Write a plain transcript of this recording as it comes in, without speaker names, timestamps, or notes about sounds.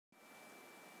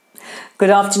Good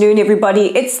afternoon,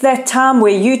 everybody. It's that time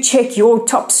where you check your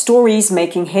top stories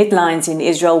making headlines in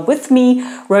Israel with me,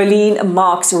 Rolene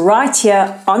Marks, right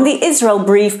here on the Israel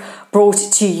Brief, brought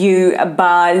to you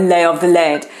by Lay of the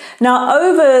Land. Now,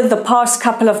 over the past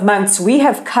couple of months, we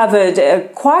have covered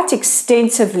quite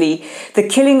extensively the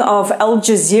killing of Al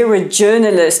Jazeera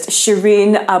journalist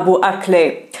Shireen Abu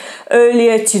Akleh.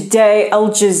 Earlier today, Al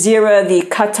Jazeera, the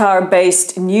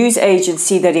Qatar-based news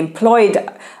agency that employed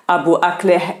Abu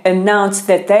Akleh, announced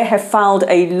that they have filed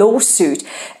a lawsuit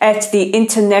at the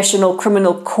International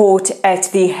Criminal Court at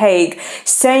The Hague,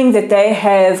 saying that they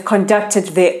have conducted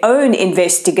their own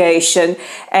investigation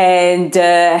and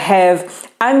have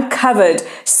uncovered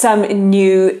some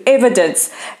new evidence.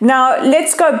 Now,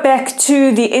 let's go back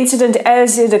to the incident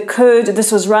as it occurred.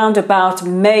 This was round about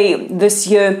May this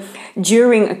year.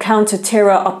 During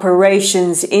counter-terror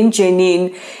operations in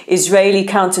Jenin, Israeli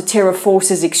counter-terror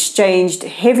forces exchanged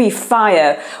heavy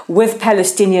fire with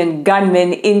Palestinian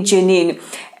gunmen in Jenin,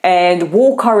 and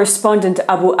war correspondent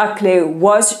Abu Akleh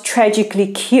was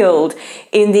tragically killed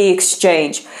in the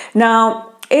exchange.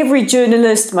 Now, every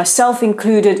journalist, myself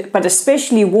included, but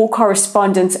especially war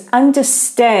correspondents,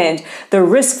 understand the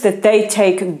risk that they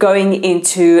take going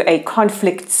into a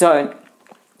conflict zone.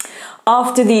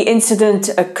 After the incident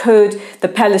occurred, the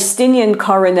Palestinian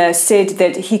coroner said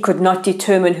that he could not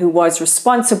determine who was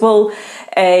responsible.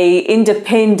 An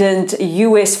independent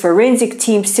US forensic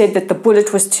team said that the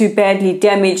bullet was too badly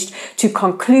damaged to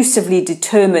conclusively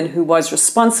determine who was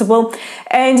responsible.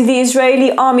 And the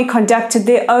Israeli army conducted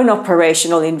their own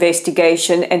operational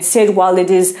investigation and said while it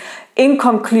is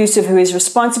inconclusive who is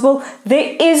responsible,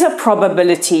 there is a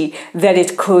probability that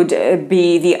it could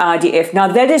be the IDF. Now,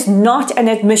 that is not an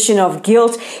admission of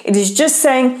guilt. It is just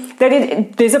saying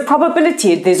that there's a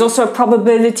probability. There's also a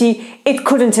probability it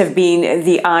couldn't have been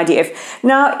the IDF.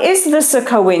 Now, is this a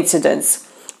coincidence?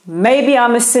 Maybe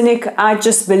I'm a cynic. I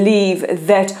just believe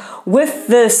that with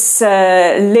this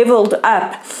leveled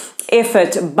up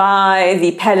effort by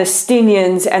the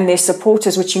Palestinians and their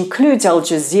supporters, which includes Al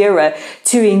Jazeera,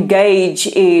 to engage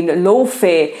in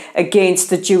lawfare against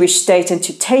the Jewish state and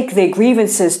to take their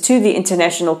grievances to the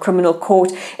International Criminal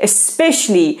Court,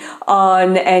 especially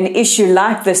on an issue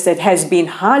like this that has been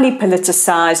highly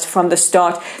politicized from the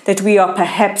start, that we are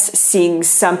perhaps seeing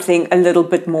something a little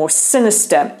bit more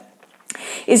sinister.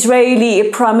 Israeli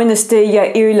Prime Minister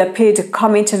Yair Lapid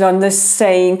commented on this,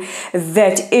 saying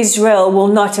that Israel will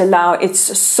not allow its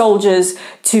soldiers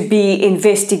to be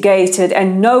investigated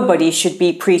and nobody should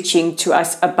be preaching to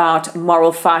us about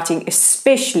moral fighting,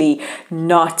 especially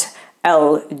not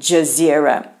Al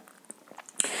Jazeera.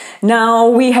 Now,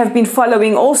 we have been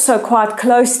following also quite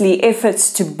closely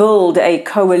efforts to build a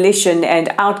coalition,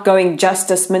 and outgoing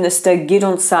Justice Minister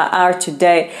Gideon Saar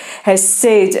today has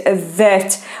said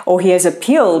that, or he has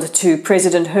appealed to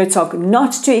President Herzog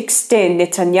not to extend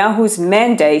Netanyahu's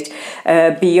mandate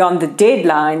beyond the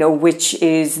deadline, which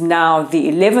is now the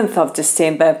 11th of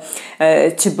December,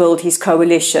 to build his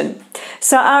coalition.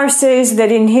 Saar says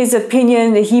that in his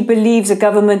opinion, he believes a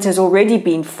government has already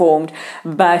been formed,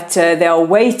 but they are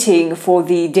waiting for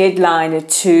the deadline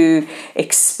to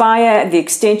expire, the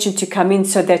extension to come in,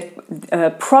 so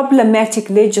that problematic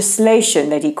legislation,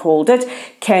 that he called it,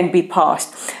 can be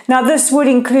passed. Now, this would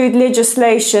include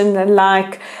legislation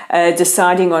like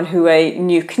deciding on who a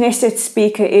new Knesset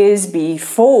speaker is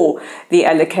before the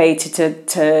allocated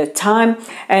time,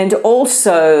 and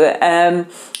also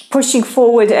pushing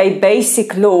forward a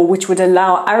basic law which would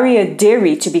allow Aryeh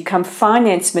Deri to become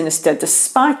finance minister,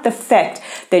 despite the fact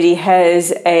that he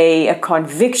has a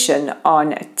conviction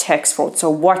on tax fraud. So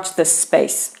watch this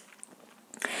space.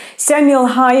 Samuel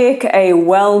Hayek, a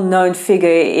well-known figure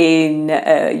in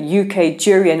UK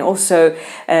Jewry and also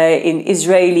in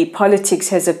Israeli politics,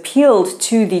 has appealed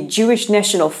to the Jewish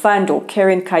National Fund, or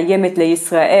Keren Kayemet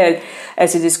LeYisrael,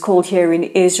 as it is called here in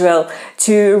Israel,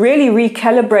 to really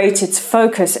recalibrate its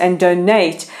focus and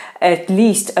donate at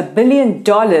least $1 billion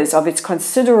of its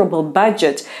considerable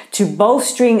budget to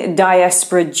bolstering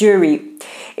diaspora Jewry.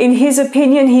 In his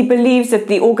opinion, he believes that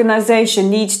the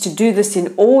organization needs to do this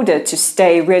in order to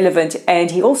stay relevant. And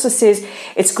he also says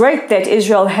it's great that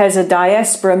Israel has a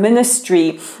diaspora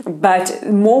ministry, but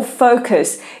more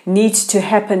focus needs to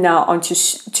happen now on to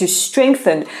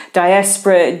strengthen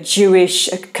diaspora Jewish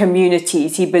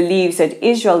communities. He believes that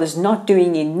Israel is not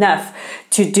doing enough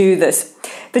to do this.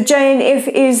 The JNF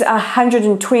is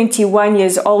 121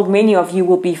 years old. Many of you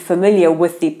will be familiar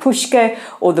with the pushka,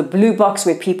 or the blue box,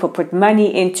 where people put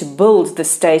money in to build the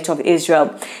state of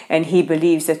Israel. And he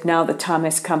believes that now the time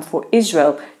has come for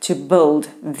Israel to build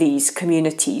these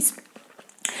communities.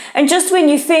 And just when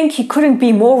you think he couldn't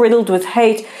be more riddled with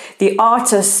hate, the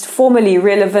artist formerly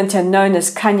relevant and known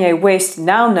as Kanye West,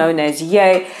 now known as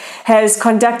Ye, has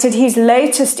conducted his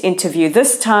latest interview,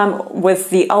 this time with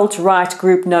the alt-right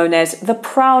group known as the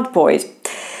Proud Boys.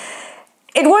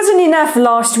 It wasn't enough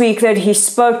last week that he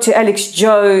spoke to Alex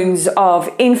Jones of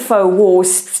InfoWars.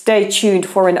 Stay tuned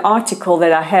for an article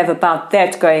that I have about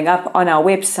that going up on our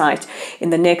website in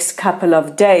the next couple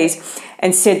of days,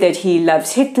 and said that he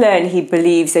loves Hitler and he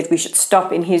believes that we should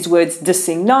stop, in his words,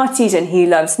 dissing Nazis, and he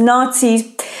loves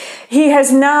Nazis. He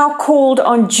has now called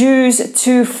on Jews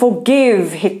to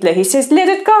forgive Hitler. He says, let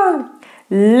it go.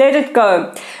 Let it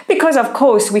go. Because, of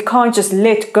course, we can't just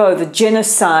let go the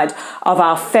genocide of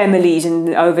our families and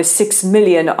over 6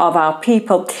 million of our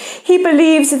people. He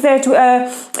believes that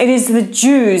it is the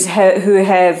Jews who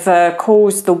have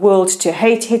caused the world to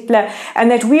hate Hitler, and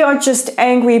that we are just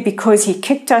angry because he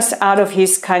kicked us out of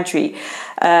his country.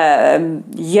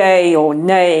 Yay or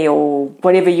nay or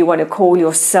whatever you want to call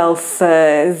yourself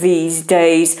these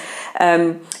days.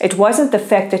 It wasn't the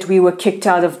fact that we were kicked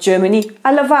out of Germany.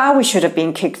 I love how we should have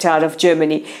been kicked out of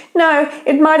Germany. No,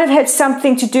 it might have had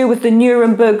something to do with the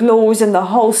Nuremberg laws and the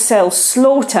wholesale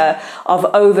slaughter of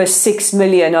over 6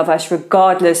 million of us,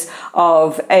 regardless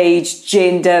of age,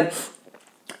 gender,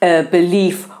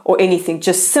 belief or anything,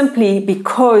 just simply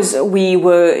because we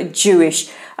were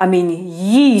Jewish. I mean,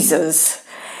 Jesus.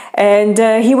 And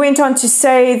he went on to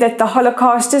say that the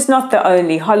Holocaust is not the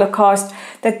only Holocaust,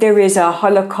 that there is a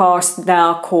Holocaust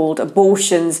now called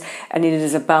abortions, and it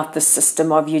is about the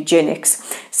system of eugenics.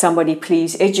 Somebody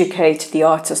please educate the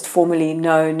artist formerly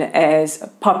known as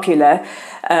Popular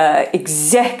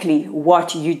exactly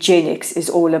what eugenics is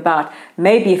all about.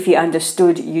 Maybe if he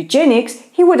understood eugenics,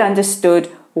 he would understood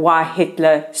why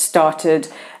Hitler started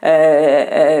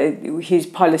his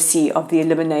policy of the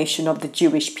elimination of the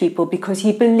Jewish people, because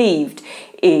he believed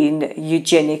in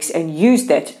eugenics and used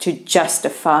that to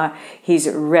justify his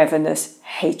ravenous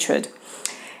hatred.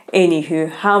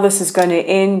 Anywho, how this is going to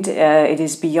end, it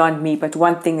is beyond me, but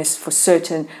one thing is for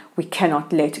certain, we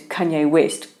cannot let Kanye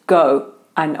West go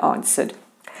unanswered.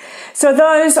 So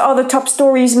those are the top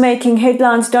stories making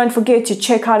headlines. Don't forget to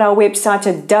check out our website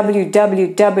at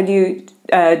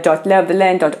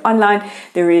www.layofttheland.online.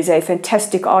 There is a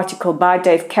fantastic article by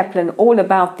Dave Kaplan all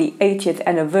about the 80th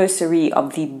anniversary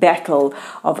of the Battle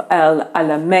of El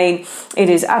Alamein. It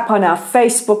is up on our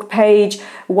Facebook page.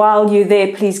 While you're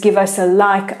there, please give us a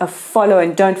like, a follow,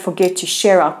 and don't forget to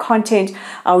share our content.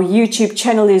 Our YouTube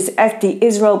channel is at the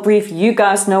Israel Brief. You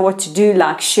guys know what to do.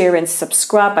 Like, share, and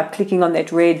subscribe by clicking on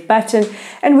that red button.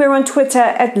 And we're on Twitter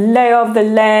at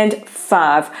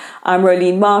LayOfTheLand5. I'm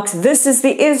Rolene Marks. This is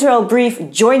the Israel Brief.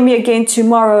 Join me again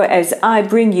tomorrow as I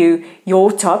bring you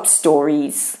your top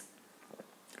stories.